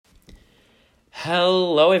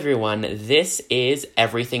Hello, everyone. This is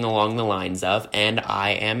Everything Along the Lines of, and I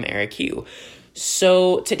am Eric Hugh.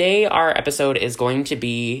 So today our episode is going to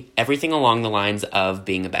be everything along the lines of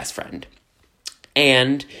being a best friend.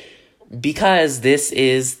 And because this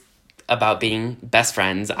is about being best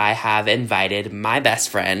friends, I have invited my best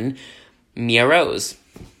friend, Mia Rose.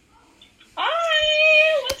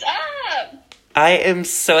 Hi, what's up? I am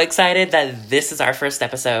so excited that this is our first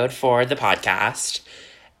episode for the podcast.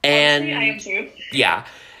 And honestly, I am too. Yeah.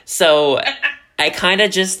 So I kind of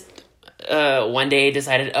just one day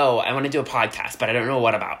decided, I want to do a podcast, but I don't know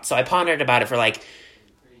what about. So I pondered about it for like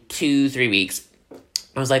 2-3 weeks.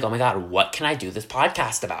 I was like, oh my God, what can I do this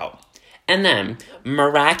podcast about? And then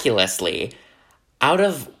miraculously, I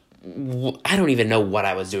don't even know what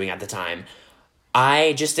I was doing at the time,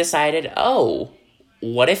 I just decided,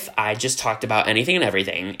 what if I just talked about anything and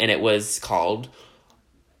everything, and it was called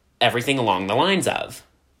Everything Along the Lines of.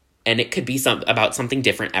 And it could be about something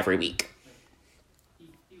different every week.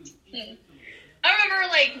 I remember,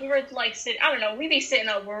 we were, sitting, I don't know, we'd be sitting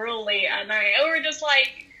up real late at night, and we were just, we're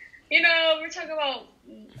talking about,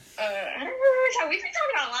 I don't remember we've been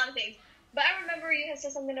talking about a lot of things, but I remember you had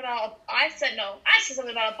said something about, I said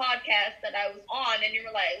something about a podcast that I was on, and you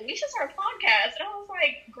were like, we should start a podcast, and I was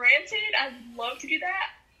like, granted, I'd love to do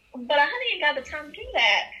that, but I hadn't even got the time to do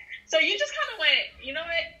that. So you just kind of went, you know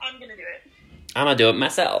what, I'm going to do it. I'm going to do it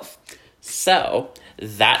myself. So,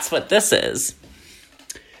 that's what this is.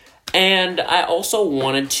 And I also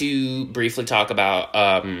wanted to briefly talk about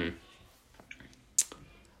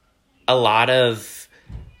a lot of,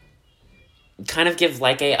 kind of give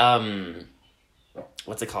like a,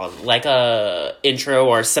 what's it called? Like a intro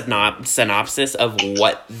or synopsis of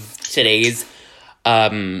what today's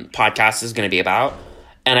podcast is going to be about.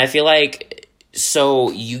 And I feel like, so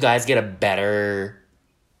you guys get a better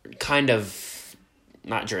kind of,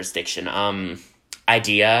 not jurisdiction,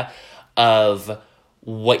 idea of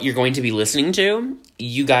what you're going to be listening to.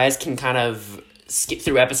 You guys can kind of skip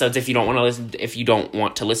through episodes if you don't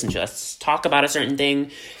want to listen to us talk about a certain thing,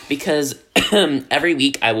 because every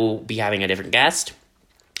week I will be having a different guest.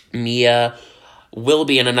 Mia will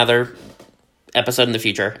be in another episode in the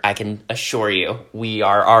future. I can assure you, we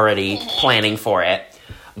are already planning for it.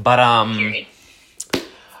 But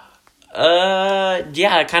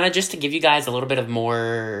kind of just to give you guys a little bit of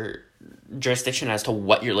more jurisdiction as to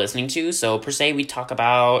what you're listening to. So, per se, we talk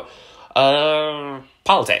about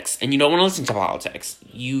politics, and you don't want to listen to politics.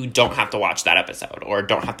 You don't have to watch that episode, or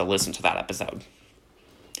don't have to listen to that episode.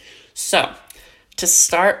 So, to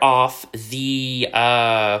start off the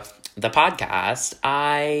podcast,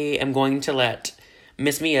 I am going to let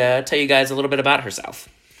Miss Mia tell you guys a little bit about herself.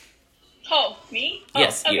 Oh, me?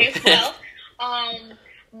 Yes, okay, you. Well,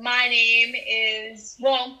 my name is, we're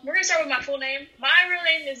going to start with my full name. My real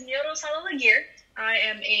name is Mia Rose Laguirre. I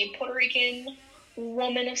am a Puerto Rican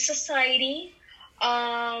woman of society.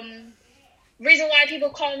 Reason why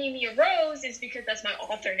people call me Mia Rose is because that's my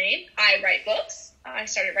author name. I write books. I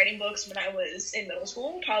started writing books when I was in middle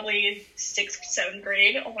school, probably 6th, 7th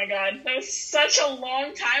grade. Oh my God, that was such a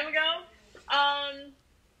long time ago. I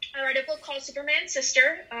write a book called Superman's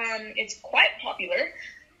Sister. It's quite popular.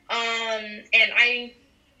 And I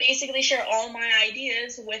basically share all my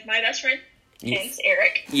ideas with my best friend, hence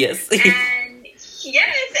Eric. Yes. And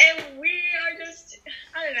we are just,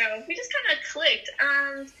 I don't know, we just kind of clicked.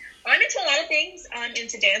 I'm into a lot of things. I'm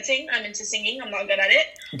into dancing. I'm into singing. I'm not good at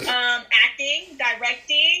it. Acting,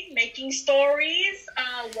 directing, making stories,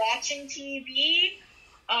 watching TV,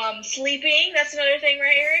 sleeping. That's another thing,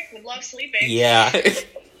 right, Eric? We love sleeping. Yeah.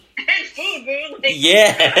 And food, boo.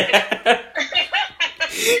 Yeah.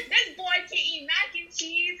 This boy can eat mac and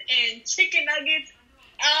cheese and chicken nuggets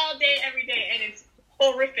all day, every day, and it's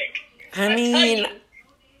horrific. I mean,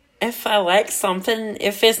 if I like something,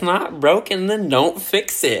 if it's not broken, then don't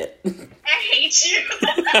fix it. I hate you.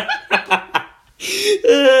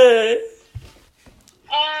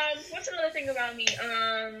 What's another thing about me?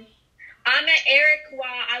 I met Eric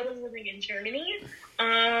while I was living in Germany.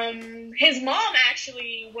 His mom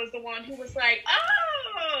actually was the one who was like,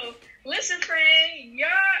 "Oh, listen, friend,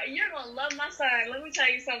 you're gonna love my son. Let me tell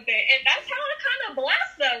you something." And that's how I kind of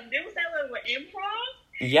blessed them. It was that little improv.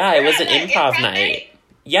 Yeah, it was an improv night.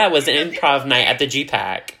 Yeah, it was an improv night at the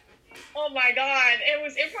GPAC. Oh my God, it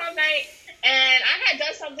was improv night, and I had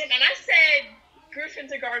done something, and I said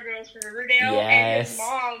Griffins and Gargoyles from Riverdale, and his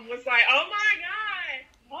mom was like, "Oh my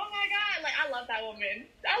God, like, I love that woman.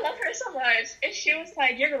 I love her so much." And she was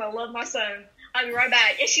like, "You're gonna love my son. I'll be right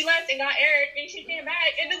back." And she left and got Eric, and she came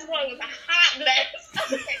back, and this boy was a hot mess. I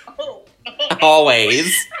was like, oh.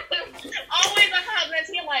 Always. Always a hot mess.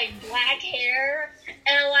 He had, like, black hair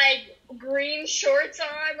and, like, green shorts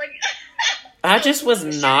on, like. I just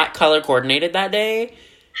was not color coordinated that day,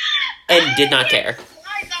 and did not care.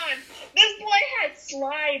 Slides on. This boy had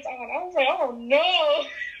slides on. I was like, oh no.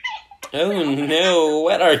 Oh no,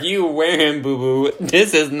 what are you wearing, boo-boo?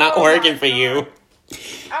 This is not working for you.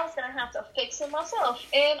 I was gonna have to fix it myself,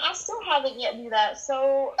 and I still haven't yet do that,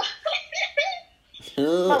 so...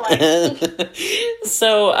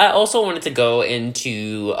 So, I also wanted to go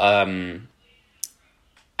into, I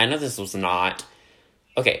know this was not...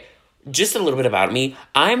 Okay, just a little bit about me.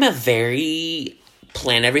 I'm a very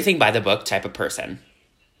plan everything by the book type of person.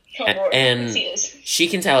 Oh, Lord. And she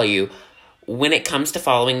can tell you, when it comes to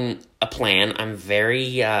following a plan, I'm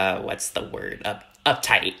very, what's the word?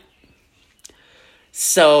 Uptight.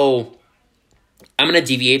 So, I'm going to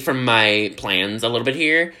deviate from my plans a little bit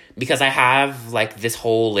here, because I have, like, this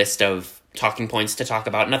whole list of talking points to talk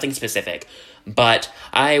about, nothing specific. But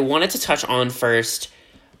I wanted to touch on first,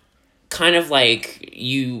 kind of like,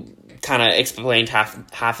 you kind of explained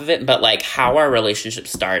half of it, but, like, how our relationship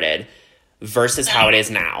started versus how it is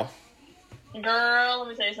now. Girl, let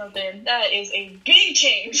me tell you something. That is a big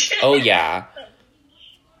change. Oh, yeah.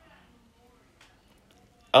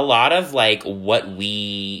 A lot of, like, what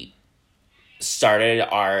we started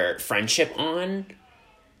our friendship on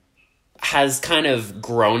has kind of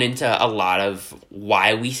grown into a lot of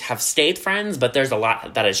why we have stayed friends, but there's a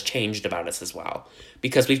lot that has changed about us as well,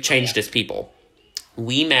 because we've changed as people.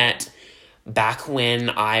 We met back when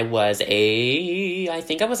I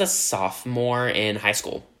think I was a sophomore in high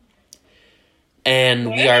school. And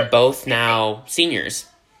we are both now seniors.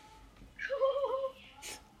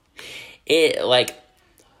 It, like,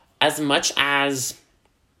 as much as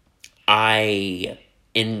I,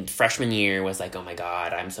 in freshman year, was like, oh my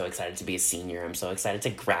god, I'm so excited to be a senior. I'm so excited to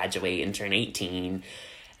graduate and turn 18.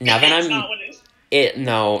 Now that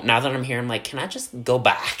now that I'm here, I'm like, can I just go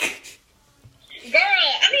back? Girl,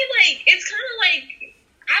 I mean, like, it's kind of like,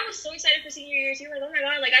 I was so excited for senior years. You're like, oh my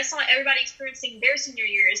god, like, I saw everybody experiencing their senior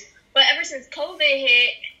years. But ever since COVID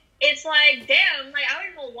hit, it's like, damn, like, I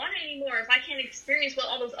don't even want it anymore if I can't experience what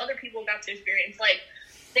all those other people got to experience. Like,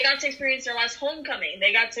 they got to experience their last homecoming.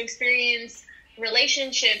 They got to experience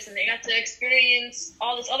relationships, and they got to experience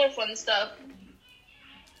all this other fun stuff.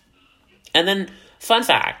 And then, fun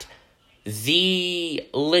fact, I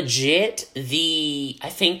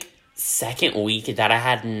think, second week that I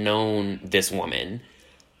had known this woman,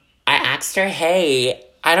 I asked her, hey,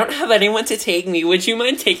 I don't have anyone to take me. Would you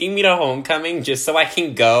mind taking me to homecoming just so I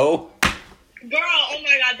can go? Girl, oh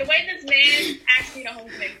my god, the way this man asked me to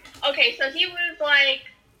homecoming. Okay, so he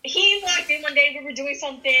walked in one day, we were doing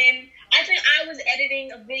something. I think I was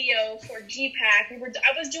editing a video for GPAC. I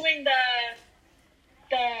was doing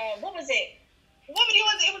what was it? What video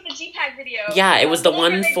was it? It was the GPAC video. Yeah, it was the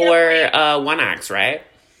one for One Axe, right?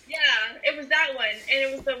 Yeah, it was that one. And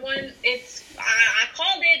it was the one, I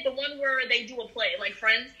called it the one where they do a play, like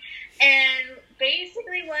Friends. And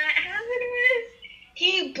basically what happened was,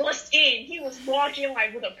 he bust in. He was walking,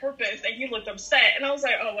 like, with a purpose, and he looked upset. And I was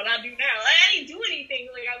like, oh, what I do now? Like, I didn't do anything.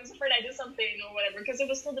 Like, I was afraid I did something or whatever, because it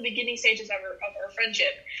was still the beginning stages of our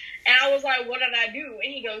friendship. And I was like, what did I do?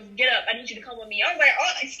 And he goes, get up. I need you to come with me. I was like,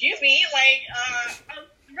 oh, excuse me. Like, I'm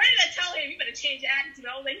ready to tell him, you better change your attitude.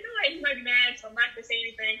 I was like, you know what? He might be mad, so I'm not going to say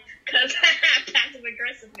anything, because passive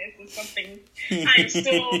aggressiveness is something I'm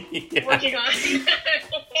still working on.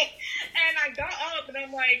 And I got up, and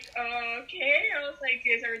I'm like, okay. I was like,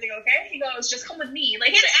 is everything okay? He goes, just come with me. Like,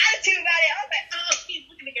 he had an attitude about it. I was like, oh, he's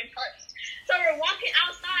looking to get punched. So we're walking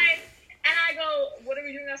outside, and I go, what are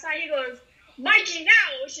we doing outside? He goes, Mikey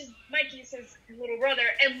now, which is Mikey's his little brother.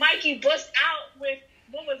 And Mikey bust out with,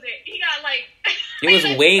 what was it? He got, like... It was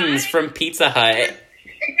wings from Pizza Hut.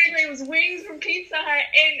 Exactly, it was wings from Pizza Hut.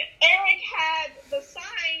 And Eric had the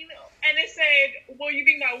sign, and it said, will you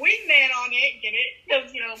be my wingman on it? Get it?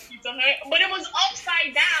 Because, you know, Pizza Hut. But it was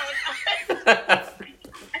upside down.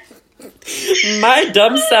 My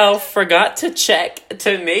dumb self forgot to check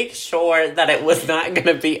to make sure that it was not going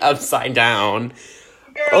to be upside down.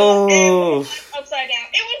 Girl, it was upside down.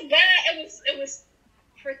 It was bad. It was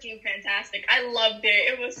freaking fantastic. I loved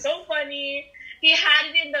it. It was so funny. He had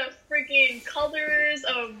it in the freaking colors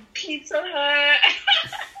of Pizza Hut.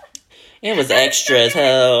 It was extra as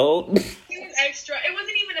hell. It was extra. It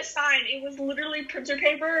wasn't even a sign. It was literally printer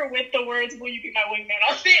paper with the words, will you be my wingman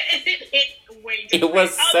on it? And it hit way too It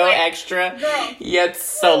was so extra, yet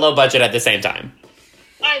so low budget at the same time.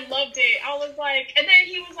 I I loved it. I was like, and then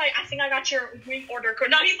he was like, I think I got your wing order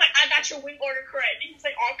correct. No, he's like, I got your wing order correct. And he's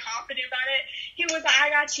like all confident about it. He was like, I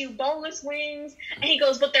got you boneless wings. And he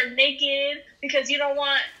goes, but they're naked because you don't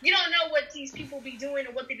know what these people be doing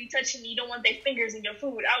or what they be touching. You don't want their fingers in your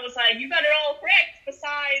food. I was like, you got it all correct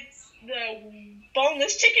besides the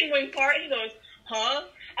boneless chicken wing part. He goes, huh?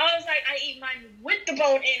 I was like, I eat mine with the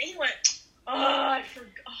bone in. He went, oh, I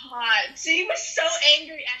forgot. So he was so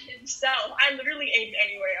angry at himself. I literally ate it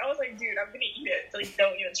anyway. I was like, dude, I'm gonna eat it. So like,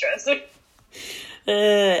 don't even stress.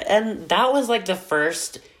 And that was like the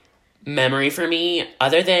first memory for me,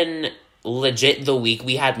 other than legit the week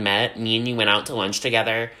we had met. Me and you went out to lunch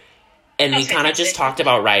together, and we kind of just talked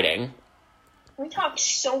about writing. We talked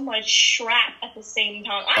so much crap at the same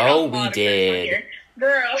time. Oh, we did.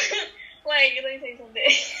 Girl, like, let me tell you something.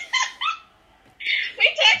 We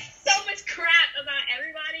talked so much crap about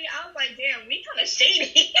everybody. I was like, damn, we kind of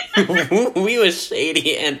shady. We was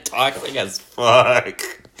shady and toxic as fuck.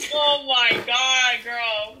 Oh my god,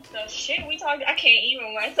 girl. The shit we talked, I can't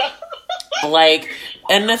even myself. Like,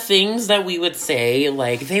 and the things that we would say,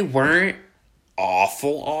 like, they weren't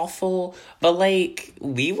awful, but, like,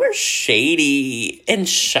 we were shady and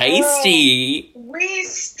shisty. Girl, we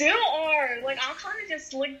still are. Like, I'll kind of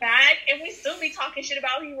just look back, and we still be talking shit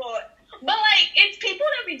about people. But, like, it's people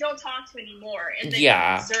that we don't talk to anymore, and they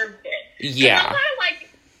deserved it. Yeah. And I'm kind of like,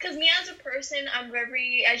 because me as a person, I'm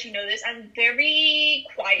very, as you know this, I'm very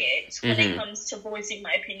quiet when it comes to voicing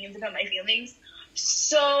my opinions about my feelings.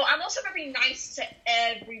 So I'm also very nice to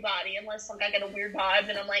everybody, unless like I get a weird vibe,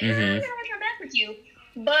 and I'm like, I'm gonna come back with you.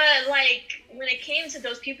 But like when it came to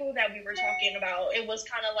those people that we were talking about, it was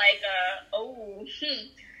kind of like,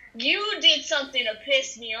 you did something to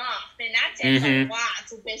piss me off, and that takes a lot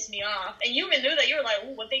to piss me off. And you even knew that. You were like,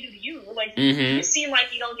 ooh, what they do to you? Like you seem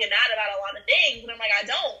like you don't get mad about a lot of things, and I'm like, I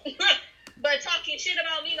don't. But talking shit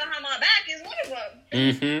about me behind my back is one of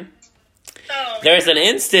them. So, there's an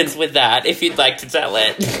instance with that, if you'd like to tell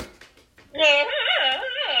it. I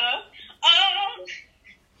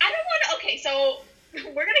don't want to... Okay, so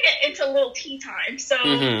we're going to get into a little tea time. So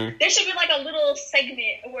there should be like a little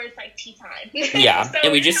segment where it's like tea time. Yeah, so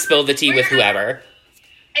and we just spill the tea with whoever.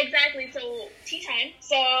 Exactly, so tea time.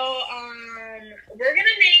 So we're going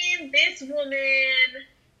to name this woman,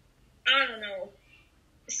 I don't know,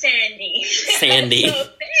 Sandy. Sandy. So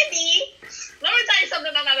Sandy... Let me tell you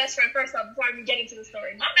something about my best friend first off before I even get into the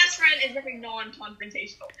story. My best friend is very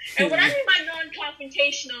non-confrontational. And what I mean by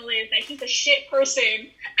non-confrontational is that he's a shit person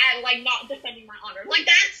at, like, not defending my honor. Like,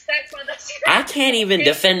 that's my best friend. I can't even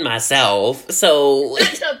defend myself, so...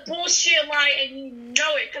 That's a bullshit lie, and you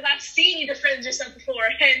know it, because I've seen you defend yourself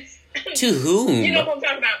before, hence... To whom? You know what I'm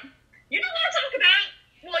talking about. You know what I'm talking about?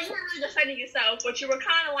 Well, you weren't really defending yourself, but you were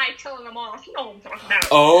kind of like telling them off. You know what I'm talking about.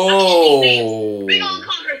 Oh. We're going to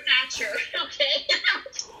call her Thatcher, okay?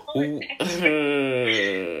 So,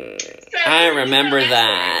 I remember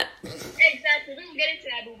that. Exactly. We're going to get into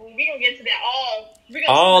that, boo-boo. We're going to get into that.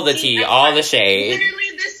 All the tea, all the shade.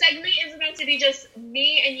 Literally, this segment is about to be just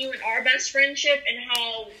me and you and our best friendship and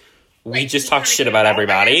how... We just talk shit about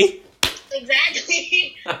everybody.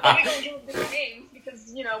 Exactly. But we're going to give them different names.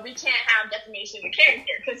 Because, you know, we can't have defamation of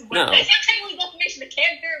character. Because it's not technically defamation of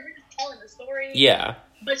character. We're just telling the story. Yeah.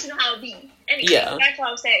 But you know how it be. Anyway, that's what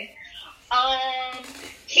I was saying.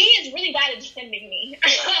 He is really bad at defending me.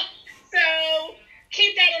 So,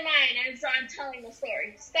 keep that in mind as I'm telling the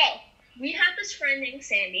story. So, we have this friend named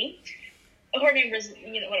Sandy. Her name was,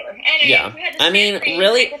 you know, whatever. Anyway, we had this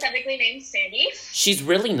really, hypothetically named Sandy. She's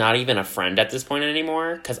really not even a friend at this point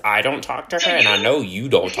anymore. Because I don't talk to her, and I know you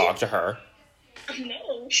don't talk to her.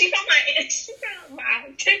 No, she's on my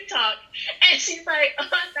TikTok, and she's like, "Oh,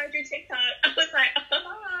 I found your TikTok." I was like,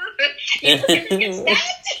 "You looking against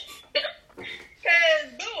that?" Because,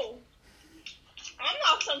 boo, I'm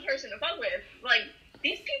not some person to fuck with. Like,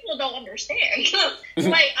 these people don't understand.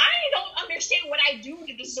 Like, I don't understand what I do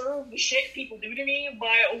to deserve the shit people do to me,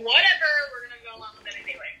 but whatever, we're gonna go along with it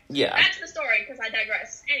anyway. Yeah. That's the story, because I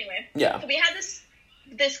digress. Anyway. Yeah. So we had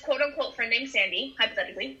this quote-unquote friend named Sandy,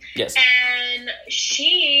 hypothetically. Yes. And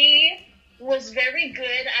she was very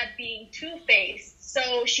good at being two-faced.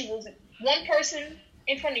 So she was one person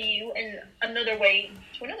in front of you and another way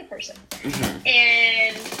to another person.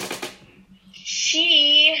 And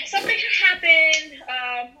something happened.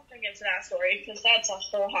 I'm not going to get into that story because that's a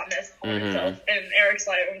whole hot mess on itself. And Eric's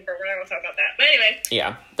like, we're not going to talk about that. But anyway.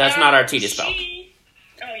 Yeah, that's not our tea to spell.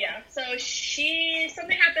 Oh, yeah. So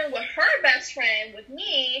something happened with her best friend, with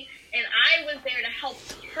me, and I was there to help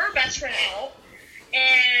her best friend out.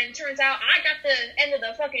 And turns out I got the end of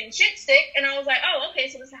the fucking shit stick, and I was like, oh, okay,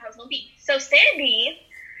 so this is how it's going to be. So Sandy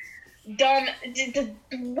dumb. The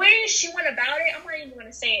way she went about it, I'm not even going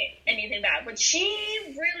to say anything bad, but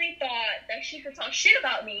she really thought that she could talk shit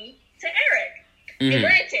about me to Eric. Mm-hmm. And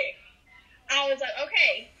granted, I was like,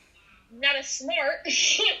 okay, not as smart,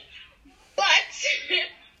 but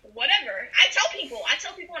whatever. I tell people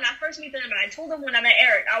when I first meet them, and I told them when I met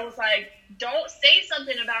Eric, I was like, don't say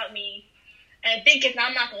something about me and think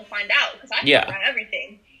I'm not going to find out, because I think about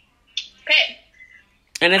everything. Okay.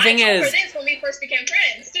 And the thing is, I told her this when we first became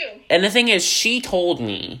friends, too. And the thing is, she told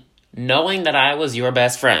me, knowing that I was your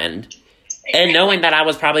best friend, and knowing that I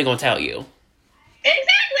was probably going to tell you.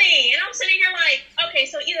 Exactly! And I'm sitting here like, okay,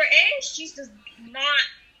 so either A, she's just not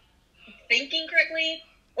thinking correctly,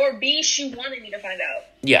 or B, she wanted me to find out.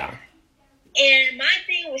 Yeah. And my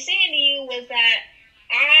thing with Sandy was that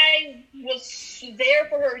I was there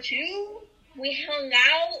for her, too. We hung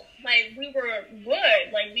out, like, we were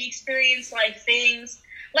good. Like, we experienced, like, things.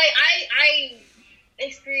 Like, I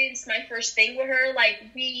experienced my first thing with her.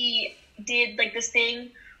 Like, we did, like, this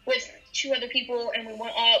thing with 2 other people, and we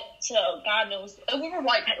went up to, God knows, we were,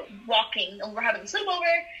 like, walking, and we were having a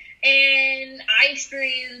sleepover, and I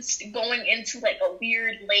experienced going into, like, a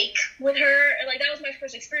weird lake with her. And, like, that was my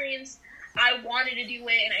first experience. I wanted to do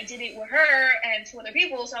it, and I did it with her and 2 other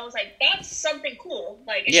people, so I was like, that's something cool.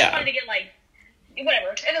 Like, if she wanted to get, like,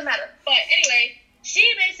 whatever, it doesn't matter. But anyway,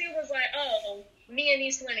 she basically was like, oh, Mia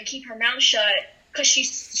needs to learn to keep her mouth shut because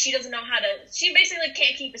she doesn't know how to. She basically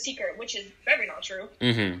can't keep a secret, which is very not true.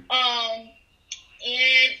 Mm-hmm.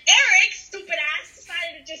 And Eric, stupid ass,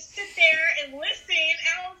 decided to just sit there and listen.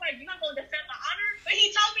 And I was like, you're not going to defend my honor? But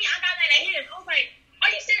he told me I got mad at him. I was like,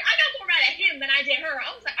 are you serious? I got more mad at him than I did her.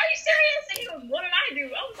 I was like, are you serious? And he goes, what did I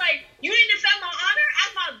do? I was like, you didn't defend my honor?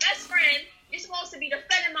 I'm my best friend. You're supposed to be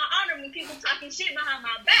defending my honor when people talking shit behind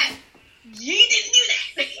my back. You didn't do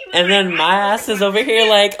that. And then my ass is over here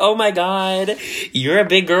like, oh my god, you're a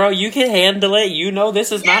big girl, you can handle it, you know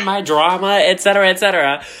this is not my drama, etc.,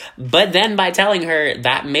 etc. But then by telling her,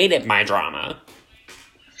 that made it my drama.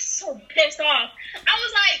 I'm so pissed off. I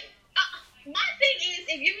was like, my thing is,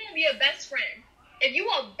 if you're going to be a best friend, if you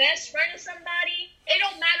are best friend of somebody, it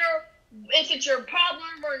don't matter if it's your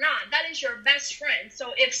problem or not. That is your best friend.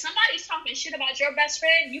 So if somebody's talking shit about your best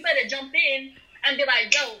friend, you better jump in and be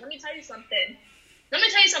like, yo, let me tell you something.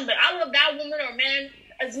 I love that woman or man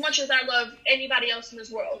as much as I love anybody else in this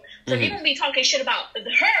world. So if you're going to be talking shit about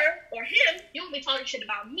her or him, you're going to be talking shit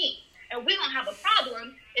about me. And we don't have a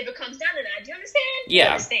problem if it comes down to that. Do you understand? Yeah. You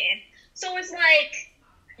understand. So it's like,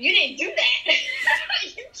 you didn't do that.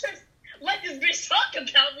 You just let this bitch talk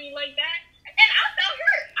about me like that. And I felt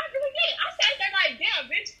hurt. I really did. I sat there like, damn,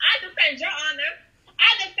 bitch, I defend your honor. I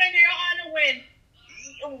defended your honor when,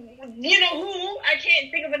 you know who, I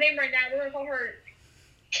can't think of a name right now. We're going to call her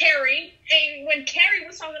Carrie. And when Carrie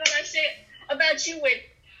was talking about that shit about you with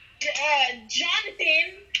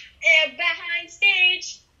Jonathan behind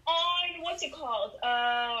stage on, what's it called?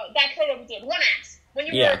 That play that we did, One Ass. When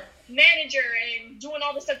you were manager and doing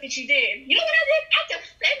all the stuff that you did. You know what I did?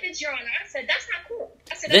 I defended your honor. I said, that's not cool.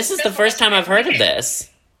 I said, this is the first time I've heard of this.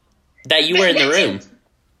 That you were in the room.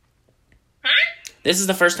 Huh? This is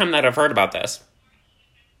the first time that I've heard about this.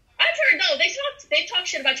 I've heard, no, they talked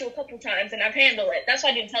shit about you a couple times, and I've handled it. That's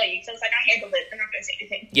why I didn't tell you, because I was like, I handled it. I'm not going to say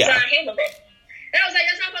anything. Yeah. So I handled it. And I was like,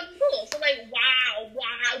 that's not fucking cool. So like, why do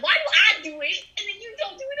I do it, and then you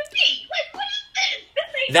don't do it to me? Like, what is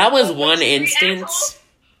this? That was one instance.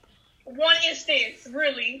 One instance,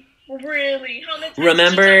 really. How many times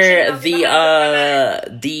remember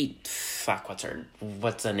the fuck,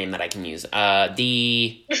 what's the name that I can use?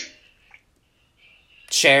 The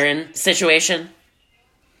Sharon situation.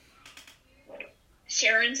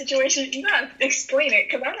 Sharon situation? You gotta explain it,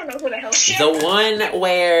 because I don't know who the hell Sharon is. The one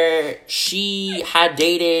where she had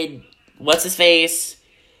dated what's his face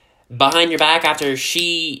behind your back after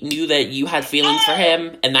she knew that you had feelings for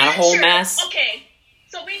him, and that whole mess. Okay,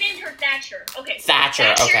 so we named her Thatcher. Okay, so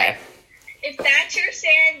Thatcher. Okay. It's Thatcher,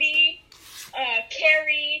 Sandy,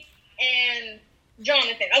 Carrie, and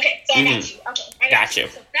Jonathan. Okay, so I got you. Okay, I got you.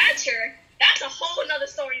 So Thatcher, that's a whole nother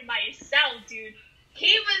story by itself, dude.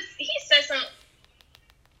 He said something.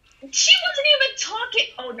 She wasn't even talking.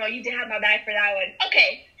 Oh no, you did have my back for that one.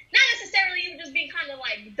 Okay, not necessarily. You were just being kind of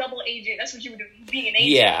like double agent. That's what you were doing, being an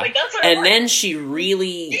agent. Yeah. Like, that's what and then she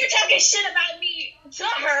really. You were talking shit about me to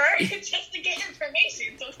her just to get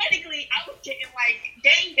information. So technically, I was getting like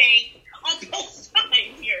gangbang on both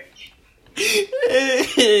sides here.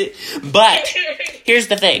 But here's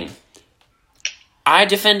the thing. I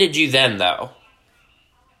defended you then, though.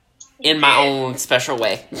 In my own special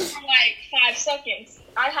way. For like 5 seconds.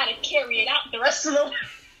 I had to carry it out the rest of the I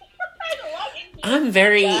had to walk into I'm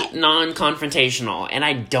very non-confrontational, and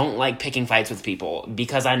I don't like picking fights with people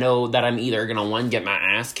because I know that I'm either gonna, one, get my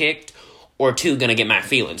ass kicked, or two, gonna get my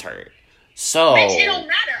feelings hurt. So, Bitch, it don't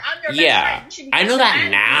matter. I'm your best friend. I know that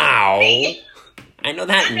now. I know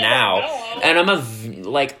that now. And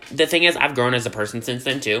like, the thing is, I've grown as a person since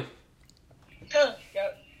then, too.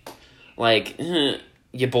 Yep. Like,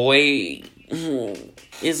 your boy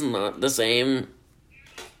is not the same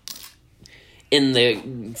in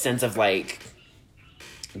the sense of, like,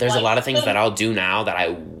 there's a lot of things that I'll do now that I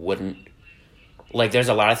wouldn't. Like, there's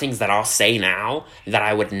a lot of things that I'll say now that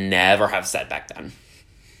I would never have said back then.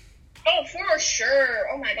 Oh, for sure.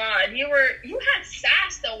 Oh my god. You had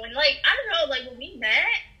sass though when, like, I don't know, like when we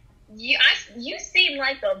met, you seemed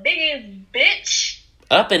like the biggest bitch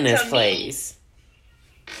up in this place.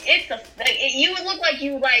 You would look like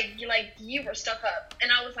you were stuck up,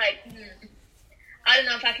 and I was like, I don't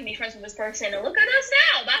know if I can be friends with this person. And look at us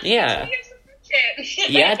now. That's 2 years of friendship.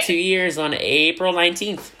 Yeah, 2 years on April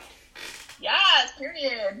 19th. Yes,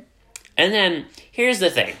 period. And then here's the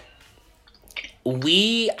thing.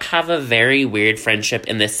 We have a very weird friendship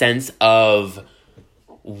in the sense of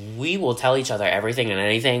we will tell each other everything and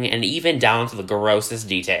anything, and even down to the grossest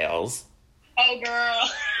details. Oh, girl.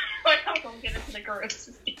 I'm going to get into the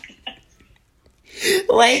grossest details.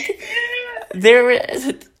 Like,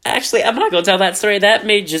 actually, I'm not going to tell that story. That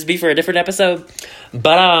may just be for a different episode.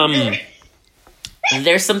 But,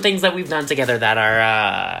 there's some things that we've done together that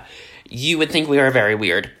are, you would think we are very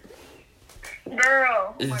weird.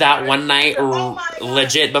 Girl. That one night,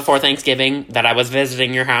 legit before Thanksgiving, that I was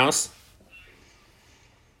visiting your house.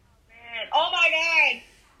 Man. Oh my god.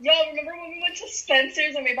 Yo, remember when we went to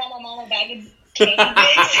Spencer's and we bought my mom a bag of candy mix?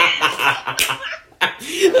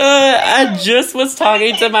 I just was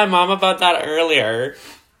talking to my mom about that earlier.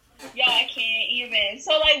 Yo, I can't even.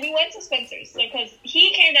 So, like, we went to Spencer's because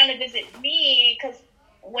he came down to visit me because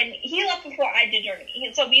when he left before I did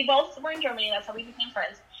Germany. So we both were in Germany. That's how we became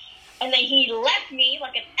friends. And then he left me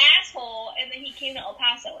like an asshole, and then he came to El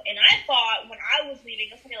Paso. And I thought when I was leaving,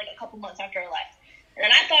 it was going to be like a couple months after I left. And then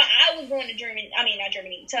I thought I was going to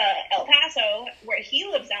to El Paso, where he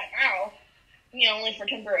lives at now, only for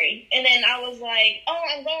temporary. And then I was like, oh,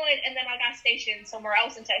 I'm going. And then I got stationed somewhere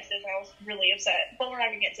else in Texas, and I was really upset. But we're not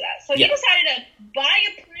going to get to that. So he decided to buy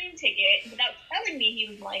a plane ticket without telling me he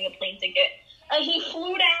was buying a plane ticket. And he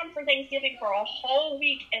flew down for Thanksgiving for a whole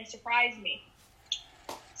week and surprised me.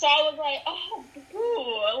 So I was like, oh,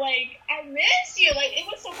 boo, like, I miss you. Like, it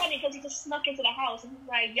was so funny because he just snuck into the house and he was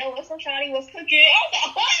like, yo, what's up, shawty? What's cooking? I was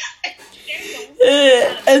like,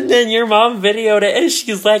 what? And then your mom videoed it and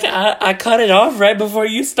she's like, I cut it off right before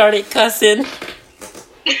you started cussing. Yo,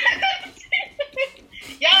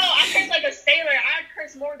 I curse like a sailor. I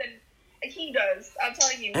curse more than he does. I'm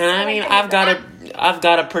telling you. And I mean, I've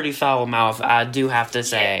got a pretty foul mouth, I do have to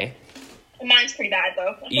say. Mine's pretty bad,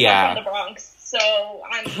 though. Yeah. I'm from the Bronx. So,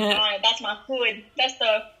 that's my hood. That's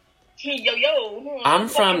the, yo. I'm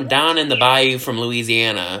from down in the bayou from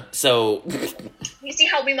Louisiana, so. You see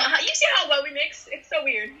how well we mix? It's so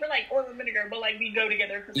weird. We're like oil and vinegar, but like we go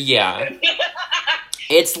together. Yeah.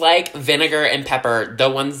 It's like vinegar and pepper, the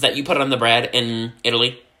ones that you put on the bread in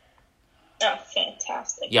Italy. Oh,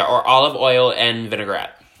 fantastic. Yeah, or olive oil and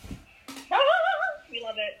vinaigrette. We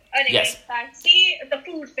love it. Anyway, yes. See, the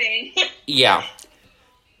food thing. Yeah.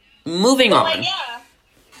 Moving on. Like,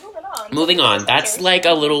 Moving on. That's like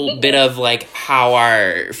a little bit of like how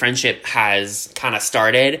our friendship has kind of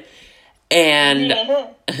started. And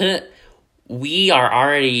we are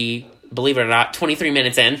already, believe it or not, 23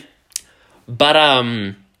 minutes in. But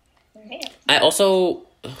I also,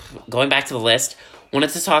 going back to the list,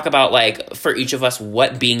 wanted to talk about like for each of us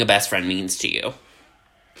what being a best friend means to you.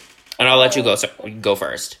 And I'll let you go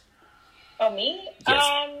first. Oh, me?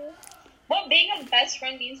 Yes. What being a best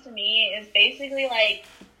friend means to me is basically like,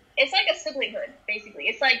 it's like a siblinghood, basically.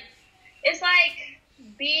 It's like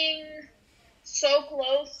being so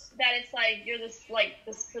close that it's like you're this, like,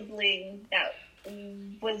 the sibling that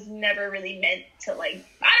was never really meant to, like,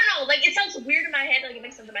 I don't know, like, it sounds weird in my head, like, it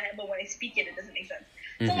makes sense in my head, but when I speak it doesn't make sense.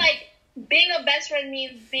 Mm-hmm. So, like, being a best friend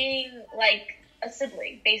means being, like, a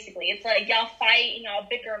sibling, basically. It's like y'all fight and y'all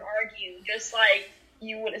bicker and argue, just like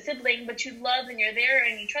you would a sibling, but you love and you're there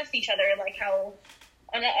and you trust each other, like how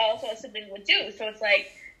also a sibling would do. So it's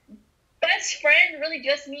like best friend really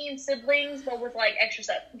just means siblings, but with like extra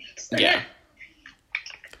stuff. Yeah.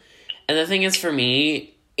 And the thing is, for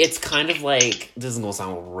me, it's kind of like, this is gonna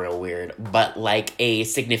sound real weird, but like a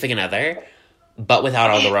significant other, but without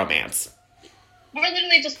all the romance. We're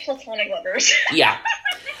literally just platonic lovers. Yeah.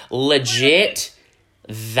 Legit,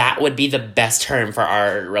 that would be the best term for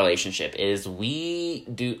our relationship. Is we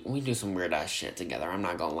do some weird ass shit together. I'm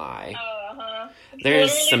not gonna lie.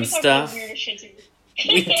 There's some stuff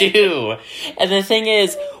we do, and the thing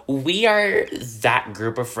is, we are that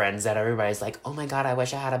group of friends that everybody's like, "Oh my god, I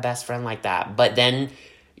wish I had a best friend like that." But then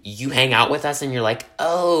you hang out with us, and you're like,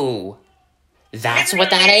 "Oh, that's what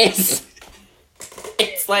that is."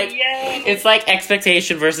 It's like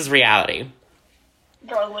expectation versus reality.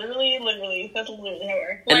 Bro, literally, that's literally how it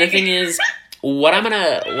works. And the thing is, what I'm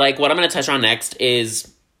gonna touch on next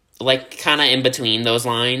is like kind of in between those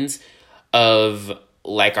lines of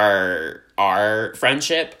like our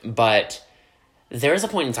friendship, but there was a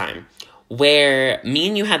point in time where me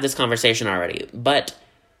and you had this conversation already, but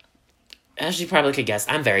as you probably could guess,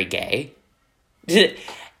 I'm very gay.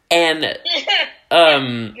 And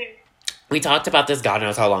we talked about this God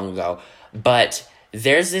knows how long ago, but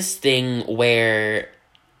there's this thing where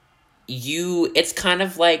it's kind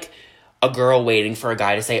of like a girl waiting for a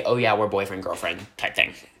guy to say, "Oh yeah, we're boyfriend, girlfriend," type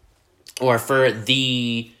thing. Or for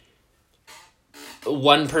the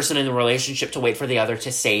one person in the relationship to wait for the other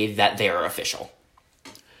to say that they are official.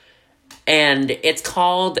 And it's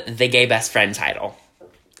called the gay best friend title.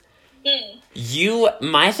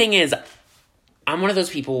 My thing is, I'm one of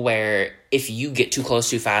those people where if you get too close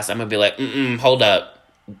too fast, I'm gonna be like, hold up.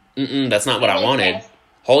 That's not what I wanted.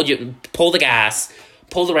 Pull the gas,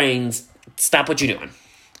 pull the reins, stop what you're doing.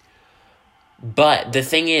 But the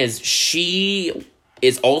thing is, she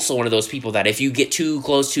is also one of those people that if you get too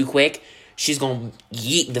close too quick, she's gonna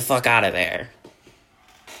yeet the fuck out of there.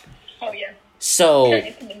 Oh, yeah. So,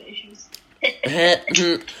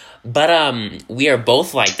 but we are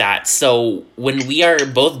both like that. So when we are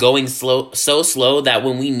both going so slow that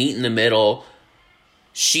when we meet in the middle,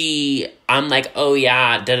 I'm like, "Oh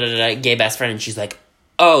yeah, gay best friend," and she's like,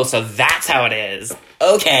 "Oh, so that's how it is.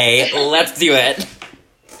 Okay, let's do it."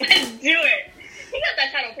 Let's do it. He got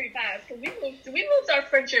that title pretty fast because we moved our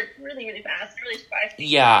friendship really, really fast, really spicy.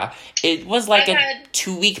 Yeah, it was like a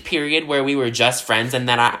 2-week period where we were just friends, and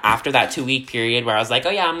then after that 2-week period where I was like, "Oh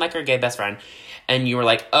yeah, I'm like her gay best friend," and you were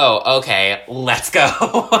like, "Oh, okay, let's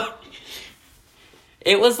go."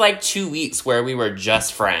 It was like 2 weeks where we were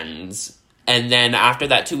just friends, and then after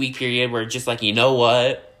that 2-week period, we're just like, you know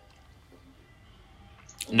what?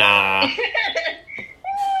 Nah.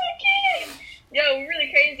 Yo, really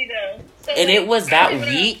crazy though. So, and it was that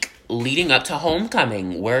week leading up to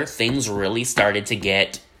homecoming where things really started to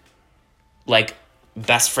get like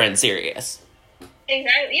best friend serious.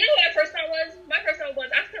 Exactly. You know what my first thought was? My first thought was,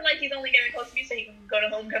 I feel like he's only getting close to me so he can go to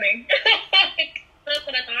homecoming. That's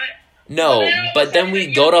what I thought. No, but then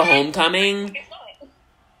we go to homecoming,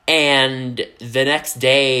 and the next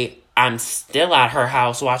day I'm still at her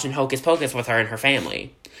house watching Hocus Pocus with her and her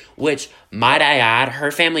family. Which, might I add,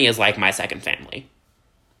 her family is like my second family.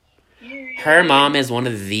 Her mom is one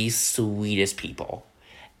of the sweetest people.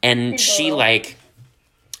 And she, like,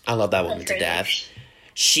 I love that woman to death.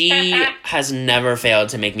 She has never failed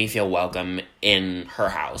to make me feel welcome in her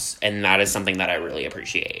house. And that is something that I really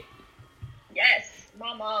appreciate. Yes,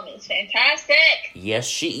 my mom is fantastic. Yes,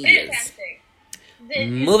 she fantastic.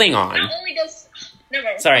 is. Moving on. Not only does... No,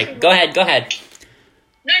 sorry, go ahead.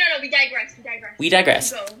 No, we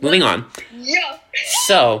digress. Moving on. Yeah.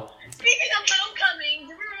 So. Speaking of homecoming,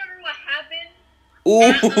 do you remember what happened?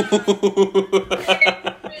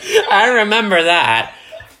 Ooh. I remember that.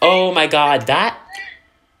 Oh my god,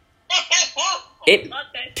 it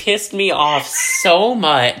pissed me off so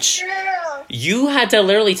much. You had to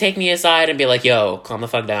literally take me aside and be like, "Yo, calm the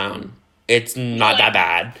fuck down. It's not that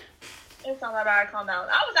bad." It's not that bad, calm down.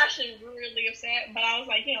 I was actually really upset, but I was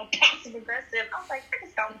like, passive aggressive. I was like, I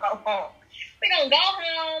just don't go home. We're gonna go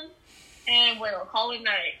home, and we're gonna call it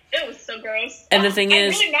night. It was so gross. And the thing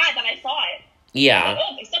is... I'm really mad that I saw it. Yeah.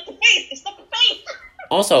 Like, they stuck the face!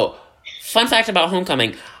 Also, fun fact about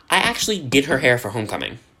homecoming, I actually did her hair for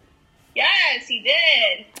homecoming. Yes, he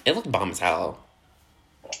did. It looked bomb as hell.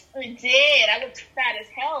 It did. I looked fat as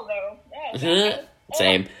hell, though.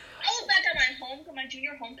 Same. I look back at my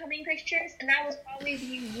junior homecoming pictures, and that was probably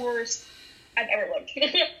the worst I've ever looked.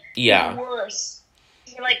 Yeah. The worst.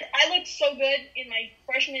 Like, I looked so good in my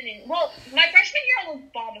freshman year, I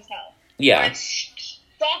looked bomb as hell. Yeah. My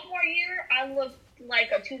sophomore year, I looked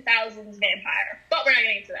like a 2000s vampire. But we're not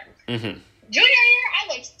getting into that. Mm-hmm. Junior year, I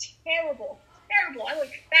looked terrible. I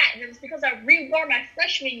looked fat, and it was because I re-wore my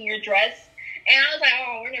freshman year dress, and I was like,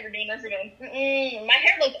 oh, we're never doing this again. My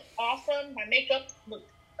hair looked awesome, my makeup looked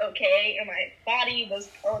okay, and my body was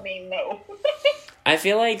telling me no. I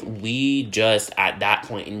feel like we just, at that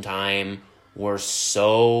point in time, were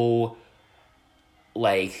so,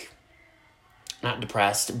 like, not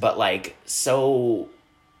depressed, but, like, so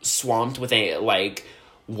swamped with, like,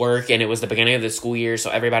 work, and it was the beginning of the school year, so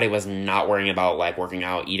everybody was not worrying about, like, working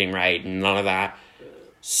out, eating right, none of that.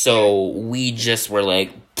 So we just were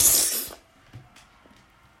like, pfft.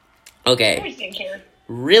 Okay. I just didn't care.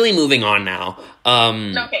 Really moving on now.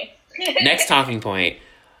 Okay. Next talking point.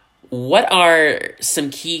 What are some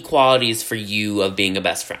key qualities for you of being a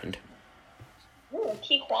best friend? Ooh,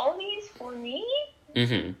 key qualities for me?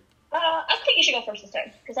 Mm-hmm. I think you should go first this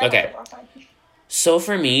time, because I Okay. went last time. So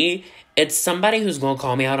for me, it's somebody who's going to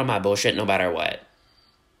call me out on my bullshit no matter what.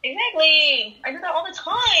 Exactly. I do that all the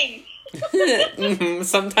time.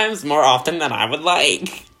 Sometimes more often than I would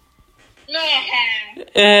like.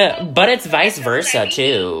 Nah. But it's vice versa,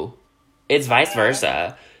 too. It's vice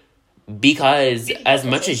versa. Because as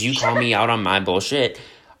much as you call me out on my bullshit,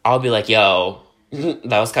 I'll be like, yo,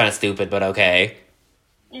 that was kind of stupid, but okay.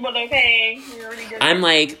 But okay. You already did I'm it.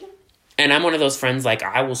 like, and I'm one of those friends, like,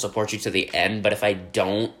 I will support you to the end, but if I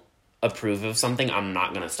don't approve of something, I'm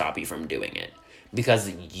not going to stop you from doing it. Because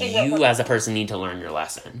you, as a person, need to learn your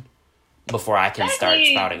lesson before I can start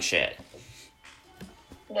Exactly. spouting shit.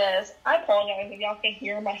 Yes, I apologize if y'all can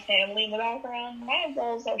hear my family in the background. My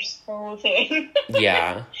walls are so thin.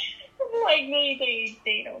 Yeah. Like,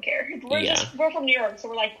 they don't care. We're from New York, so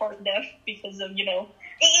we're like part deaf because of, we're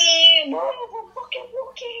fucking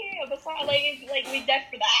walking. That's not, like, we deaf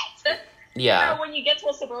for that. Yeah. When you get to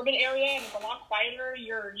a suburban area and it's a lot quieter,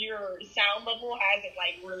 your sound level hasn't,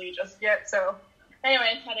 like, really just yet, so.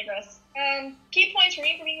 Anyway, I digress. Key points for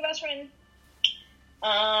me for being a best friend.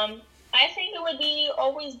 I think it would be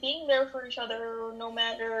always being there for each other, no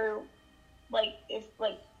matter, if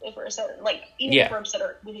we're upset, even if we're upset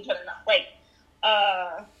with each other or not.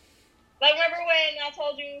 Remember when I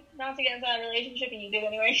told you not to get into that relationship and you did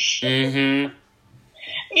anyway? Mm-hmm.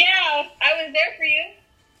 Yeah, I was there for you.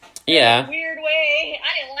 Yeah. In a weird way.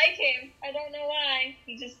 I didn't like him. I don't know why.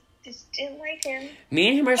 He just didn't like him. Me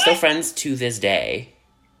and him are still friends to this day.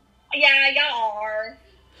 Yeah, y'all are.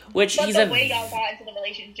 Which But he's the way y'all got into the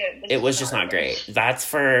relationship was just not great. That's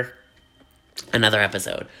for another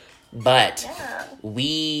episode. But Yeah.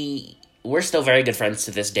 we're still very good friends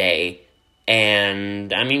to this day.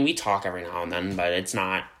 And, I mean, we talk every now and then, but it's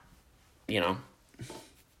not,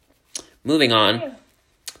 Moving on.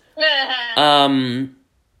 I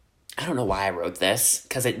don't know why I wrote this,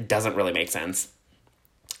 because it doesn't really make sense.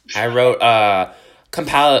 I wrote,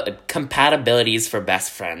 compatibilities for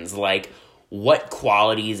best friends. Like, what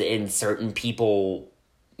qualities in certain people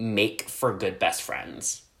make for good best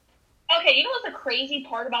friends. Okay, you know what's the crazy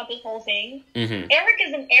part about this whole thing? Mm-hmm. Eric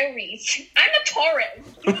is an Aries. I'm a Taurus.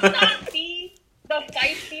 You do not see the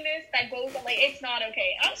feistiness that goes on. Like, it's not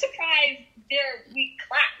okay. I'm surprised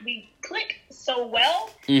we click so well.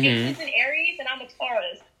 Mm-hmm. He's an Aries and I'm a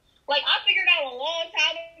Taurus. Like, I figured out a long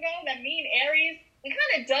time ago that me and Aries, we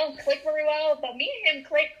kind of don't click very well, but me and him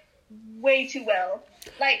click way too well.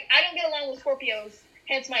 Like, I don't get along with Scorpios,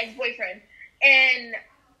 hence my ex-boyfriend. And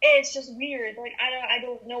it's just weird. Like, I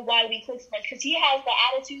don't know why we click so much. Because he has the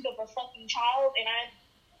attitude of a fucking child, and I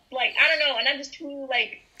don't know. And I'm just too,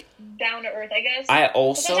 down to earth, I guess. I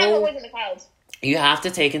But sometimes I'm also, always in the clouds. you have to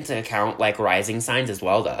take into account, rising signs as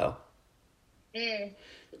well, though.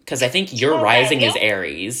 Because I think your Oh, rising Leo? is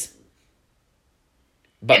Aries.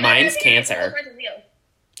 But mine's Cancer.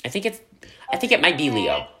 I think it might be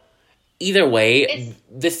Leo. Either way,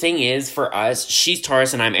 the thing is, for us, she's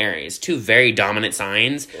Taurus and I'm Aries. Two very dominant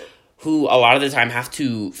signs who a lot of the time have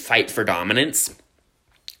to fight for dominance.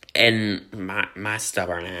 And my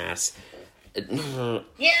stubborn ass. Yeah,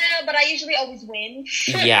 but I usually always win.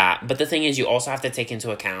 Yeah, but the thing is, you also have to take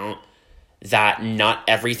into account that not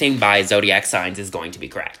everything by zodiac signs is going to be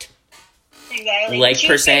correct. Exactly. Like, You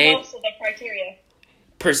per fit se- most of the criteria.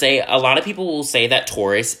 Per se, a lot of people will say that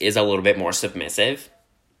Taurus is a little bit more submissive.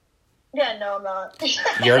 Yeah, no, I'm not.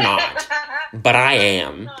 You're not. But I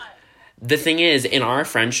am. Not. The thing is, in our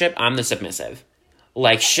friendship, I'm the submissive.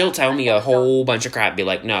 Like, she'll tell me a whole bunch of crap, be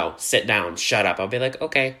like, no, sit down, shut up. I'll be like,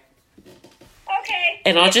 okay. Okay.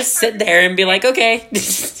 And I'll just sit there and be like, okay.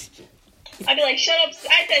 I'd be like, shut up.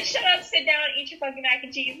 I said, shut up, sit down, eat your fucking mac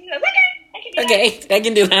and cheese. He goes, okay, I can do that. Okay, I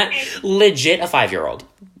can do that. Legit a 5-year-old.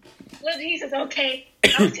 He says, okay,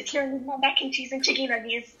 I'll sit here and eat my mac and cheese and chicken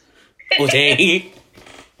nuggets. Okay.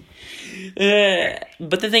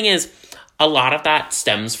 But the thing is, a lot of that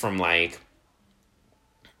stems from,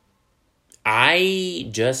 I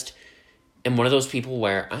just am one of those people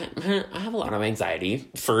where I have a lot of anxiety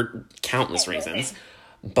for countless reasons.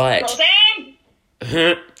 But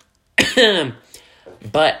Roseanne!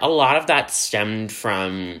 but a lot of that stemmed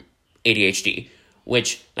from ADHD,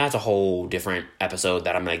 which that's a whole different episode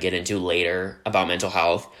that I'm going to get into later about mental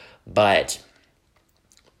health. But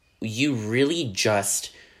you really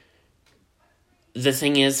just... The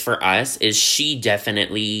thing is, for us, is she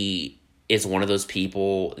definitely is one of those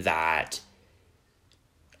people that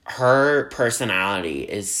her personality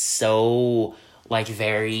is so, like,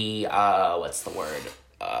 very, what's the word?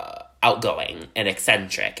 Outgoing and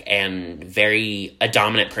eccentric and very a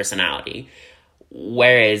dominant personality.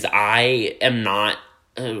 Whereas I am not,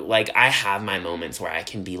 like, I have my moments where I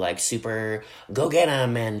can be, like, super go get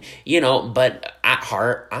 'em and, you know, but at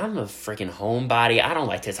heart, I'm a freaking homebody. I don't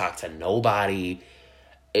like to talk to nobody.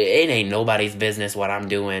 It ain't nobody's business what I'm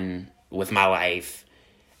doing with my life.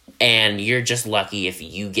 And you're just lucky if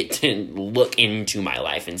you get to look into my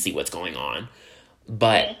life and see what's going on.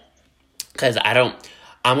 But, because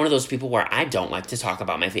I'm one of those people where I don't like to talk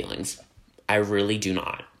about my feelings. I really do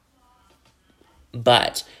not.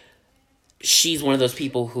 But she's one of those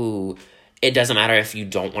people who, it doesn't matter if you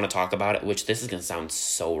don't want to talk about it, which this is going to sound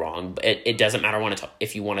so wrong, but it doesn't matter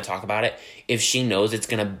if you want to talk about it. If she knows it's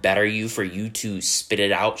going to better you for you to spit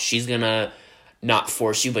it out, she's going to not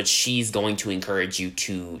force you, but she's going to encourage you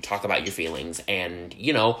to talk about your feelings and,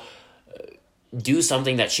 you know, do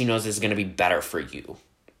something that she knows is going to be better for you.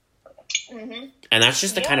 Mm-hmm. And that's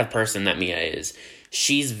just the kind of person that Mia is.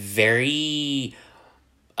 She's very,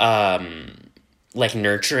 like,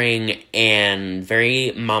 nurturing and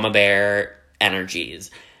very mama bear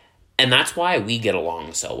energies. And that's why we get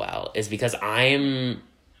along so well, is because I'm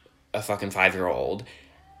a fucking 5-year-old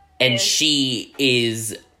and she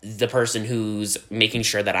is the person who's making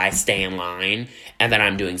sure that I stay in line and that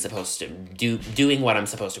I'm doing what I'm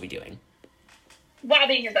supposed to be doing. While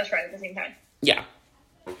being your best friend at the same time. Yeah.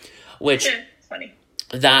 Which, it's funny.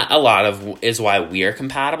 That a lot of is why we're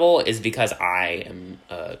compatible, is because I am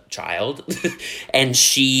a child and